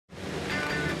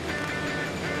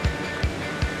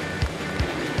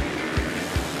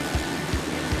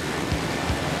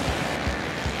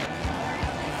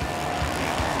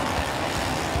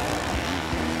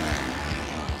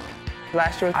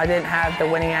Last year, I didn't have the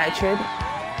winning attitude.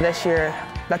 This year,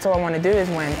 that's all I want to do is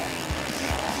win.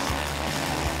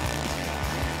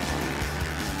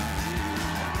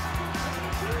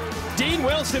 Dean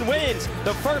Wilson wins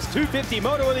the first 250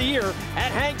 Moto of the year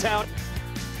at Hangtown.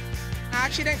 I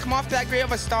actually didn't come off to that great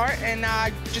of a start, and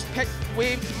just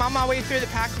found my way through the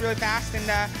pack really fast and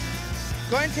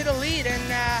got into the lead, and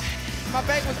my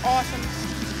bike was awesome.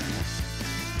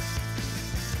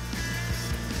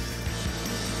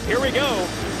 Here we go.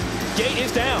 Gate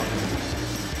is down.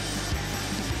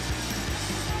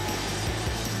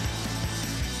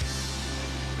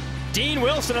 Dean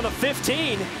Wilson on the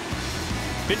 15.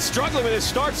 Been struggling with his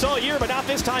starts all year, but not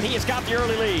this time. He has got the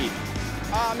early lead.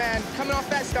 Oh man, coming off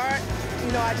that start,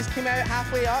 you know, I just came out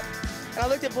halfway up, and I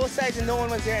looked at both sides and no one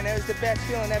was there, and it was the best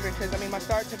feeling ever, because I mean, my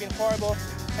starts have been horrible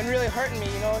and really hurting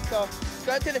me, you know, so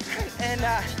got to the front, and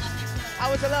I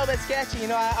was a little bit sketchy, you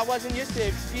know, I wasn't used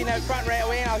to being out front right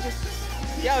away, and I was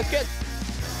just, yeah, it was good.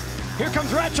 Here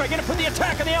comes Rattray, gonna put the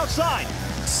attack on the outside.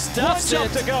 Stuffs One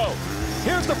jump to go.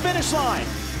 Here's the finish line.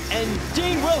 And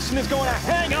Dean Wilson is going to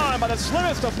hang on by the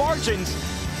slimmest of margins.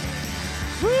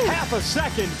 Woo. Half a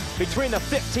second between the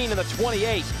 15 and the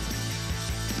 28.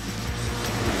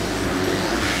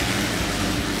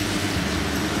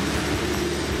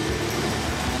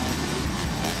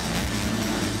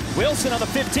 Wilson on the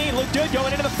 15 looked good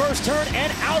going into the first turn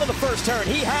and out of the first turn.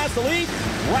 He has the lead.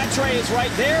 Rattray is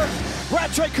right there.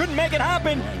 Rattray couldn't make it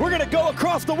happen. We're going to go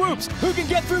across the whoops. Who can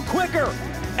get through quicker?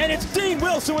 And it's Dean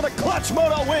Wilson with a clutch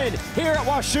moto win here at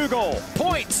Washougal.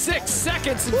 0.6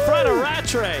 seconds in front of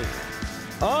Rattray.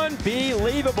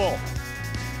 Unbelievable.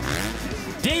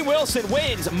 Dean Wilson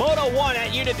wins Moto 1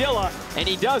 at Unadilla, and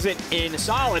he does it in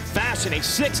solid fashion. A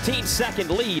 16-second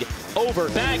lead over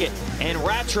Baggett and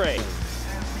Rattray.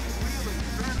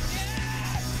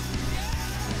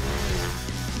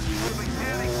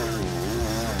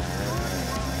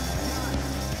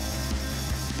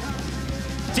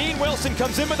 Dean Wilson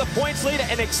comes in with a points lead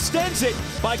and extends it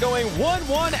by going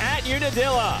 1-1 at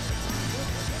Unadilla.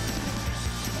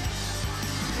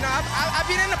 You know, I've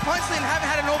been in the punch lead and haven't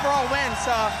had an overall win,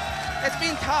 so it's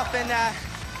been tough, and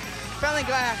finally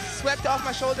got swept off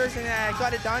my shoulders and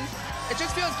got it done. It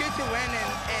just feels good to win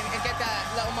and get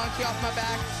that little monkey off my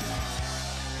back.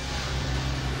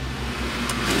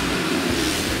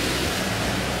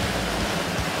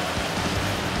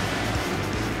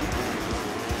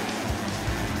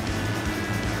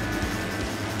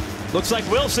 Looks like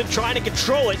Wilson trying to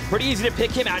control it. Pretty easy to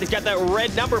pick him out. He's got that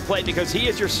red number plate because he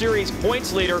is your series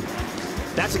points leader.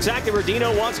 That's exactly where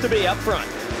Deano wants to be, up front.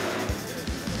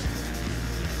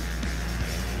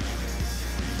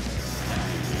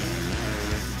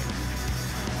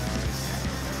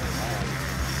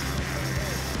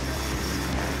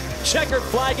 Checkered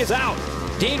flag is out.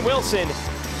 Dean Wilson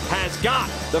has got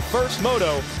the first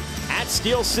moto at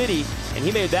Steel City, and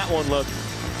he made that one look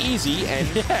easy and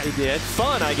yeah, he did.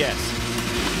 Fun, I guess.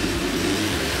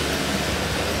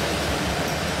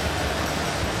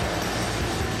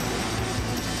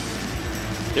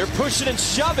 They're pushing and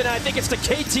shoving. I think it's the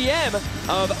KTM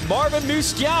of Marvin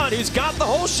Musquian, who's got the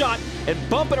whole shot and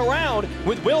bumping around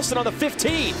with Wilson on the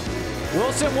 15.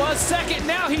 Wilson was second.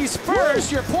 Now he's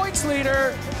first. Woo. Your points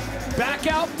leader back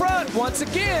out front once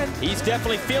again. He's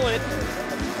definitely feeling it.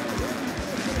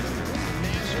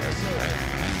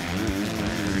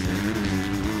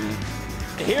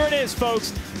 Here it is,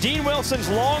 folks. Dean Wilson's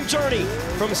long journey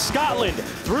from Scotland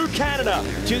through Canada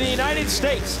to the United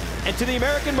States and to the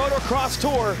American Motocross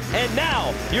Tour, and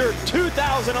now your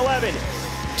 2011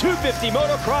 250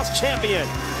 Motocross champion.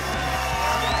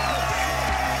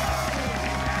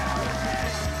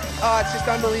 Oh, it's just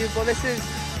unbelievable. This is,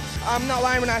 I'm not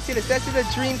lying when I say this, this is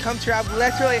a dream come true. I've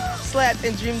literally slept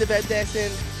and dreamed about this,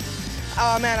 and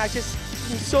oh man, I'm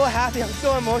so happy, I'm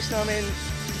so emotional. I mean,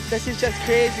 this is just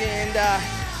crazy, and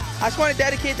I just want to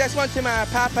dedicate this one to my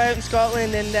papa out in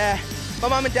Scotland, and my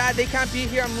mom and dad, they can't be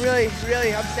here. I'm really,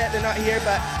 really upset they're not here,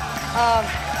 but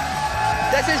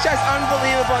this is just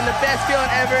unbelievable and the best feeling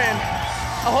ever, and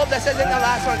I hope this isn't the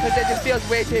last one because it just feels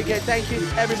way too good. Thank you,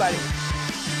 everybody.